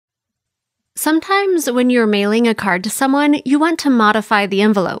Sometimes when you're mailing a card to someone, you want to modify the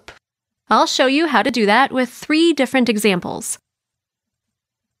envelope. I'll show you how to do that with 3 different examples.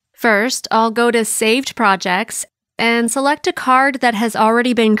 First, I'll go to Saved Projects and select a card that has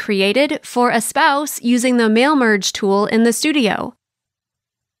already been created for a spouse using the Mail Merge tool in the Studio.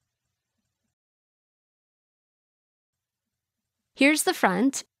 Here's the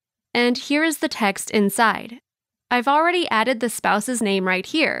front, and here is the text inside. I've already added the spouse's name right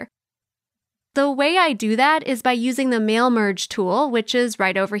here. The way I do that is by using the Mail Merge tool, which is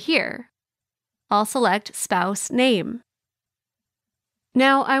right over here. I'll select Spouse Name.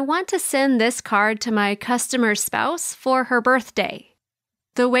 Now, I want to send this card to my customer's spouse for her birthday.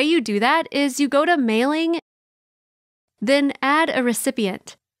 The way you do that is you go to Mailing, then Add a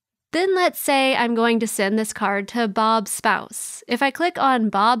Recipient. Then let's say I'm going to send this card to Bob's spouse. If I click on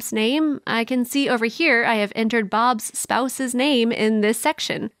Bob's name, I can see over here I have entered Bob's spouse's name in this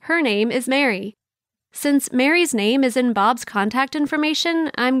section. Her name is Mary. Since Mary's name is in Bob's contact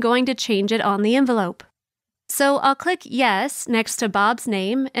information, I'm going to change it on the envelope. So I'll click Yes next to Bob's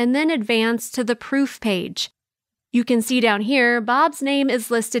name and then advance to the proof page. You can see down here, Bob's name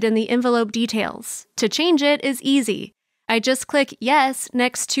is listed in the envelope details. To change it is easy. I just click Yes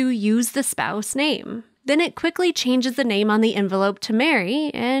next to Use the Spouse Name. Then it quickly changes the name on the envelope to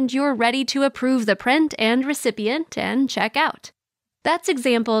Mary, and you're ready to approve the print and recipient and check out. That's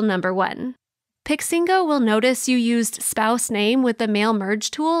example number 1. Pixingo will notice you used spouse name with the Mail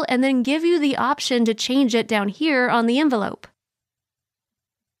Merge tool and then give you the option to change it down here on the envelope.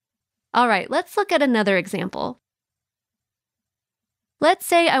 Alright, let's look at another example. Let's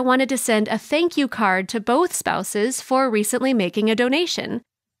say I wanted to send a thank you card to both spouses for recently making a donation.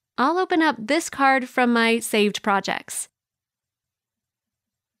 I'll open up this card from my saved projects.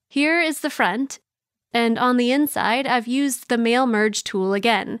 Here is the front, and on the inside I've used the Mail Merge tool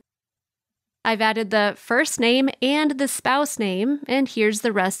again. I've added the first name and the spouse name, and here's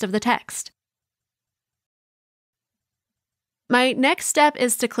the rest of the text. My next step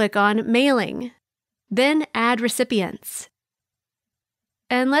is to click on Mailing, then Add Recipients.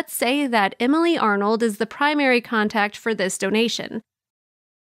 And let's say that Emily Arnold is the primary contact for this donation.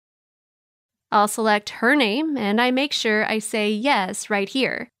 I'll select her name, and I make sure I say yes right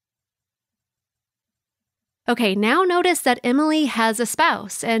here. Okay, now notice that Emily has a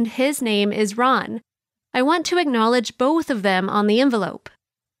spouse, and his name is Ron. I want to acknowledge both of them on the envelope.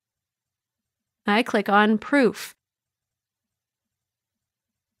 I click on Proof.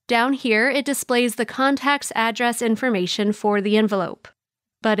 Down here, it displays the contact's address information for the envelope.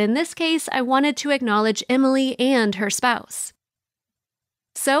 But in this case, I wanted to acknowledge Emily and her spouse.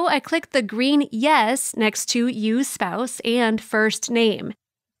 So I click the green Yes next to Use Spouse and First Name.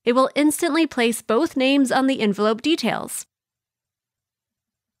 It will instantly place both names on the envelope details.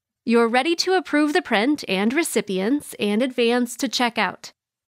 You're ready to approve the print and recipients and advance to checkout.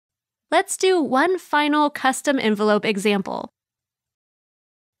 Let's do one final custom envelope example.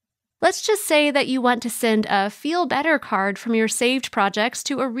 Let's just say that you want to send a Feel Better card from your saved projects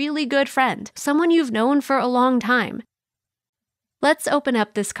to a really good friend, someone you've known for a long time. Let's open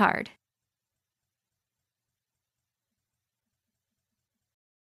up this card.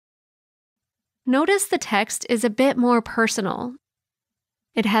 Notice the text is a bit more personal.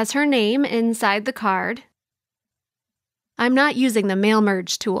 It has her name inside the card. I'm not using the Mail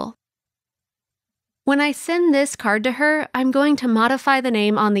Merge tool. When I send this card to her, I'm going to modify the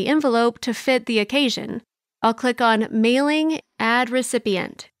name on the envelope to fit the occasion. I'll click on Mailing, Add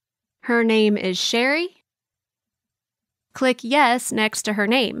Recipient. Her name is Sherry. Click Yes next to her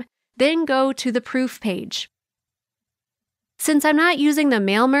name, then go to the proof page. Since I'm not using the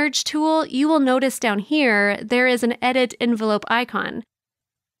Mail Merge tool, you will notice down here there is an Edit Envelope icon.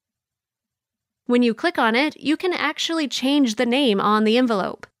 When you click on it, you can actually change the name on the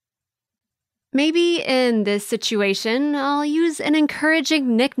envelope. Maybe in this situation, I'll use an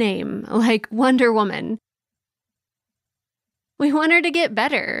encouraging nickname, like Wonder Woman. We want her to get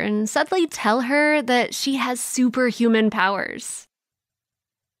better and subtly tell her that she has superhuman powers.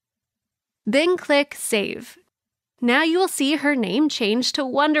 Then click Save. Now you will see her name change to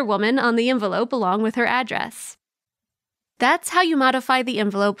Wonder Woman on the envelope along with her address. That's how you modify the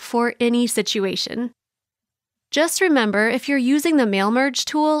envelope for any situation. Just remember, if you're using the Mail Merge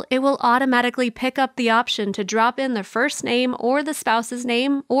tool, it will automatically pick up the option to drop in the first name or the spouse's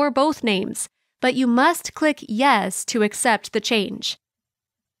name or both names, but you must click Yes to accept the change.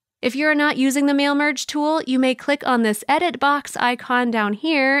 If you're not using the Mail Merge tool, you may click on this edit box icon down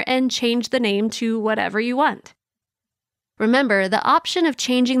here and change the name to whatever you want. Remember, the option of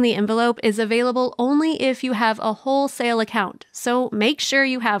changing the envelope is available only if you have a wholesale account, so make sure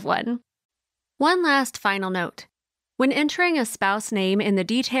you have one. One last final note. When entering a spouse name in the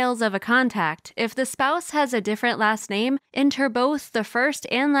details of a contact, if the spouse has a different last name, enter both the first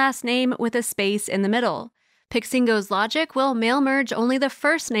and last name with a space in the middle. Pixingo's logic will mail merge only the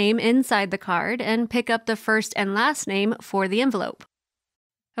first name inside the card and pick up the first and last name for the envelope.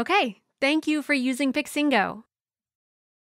 Okay, thank you for using Pixingo.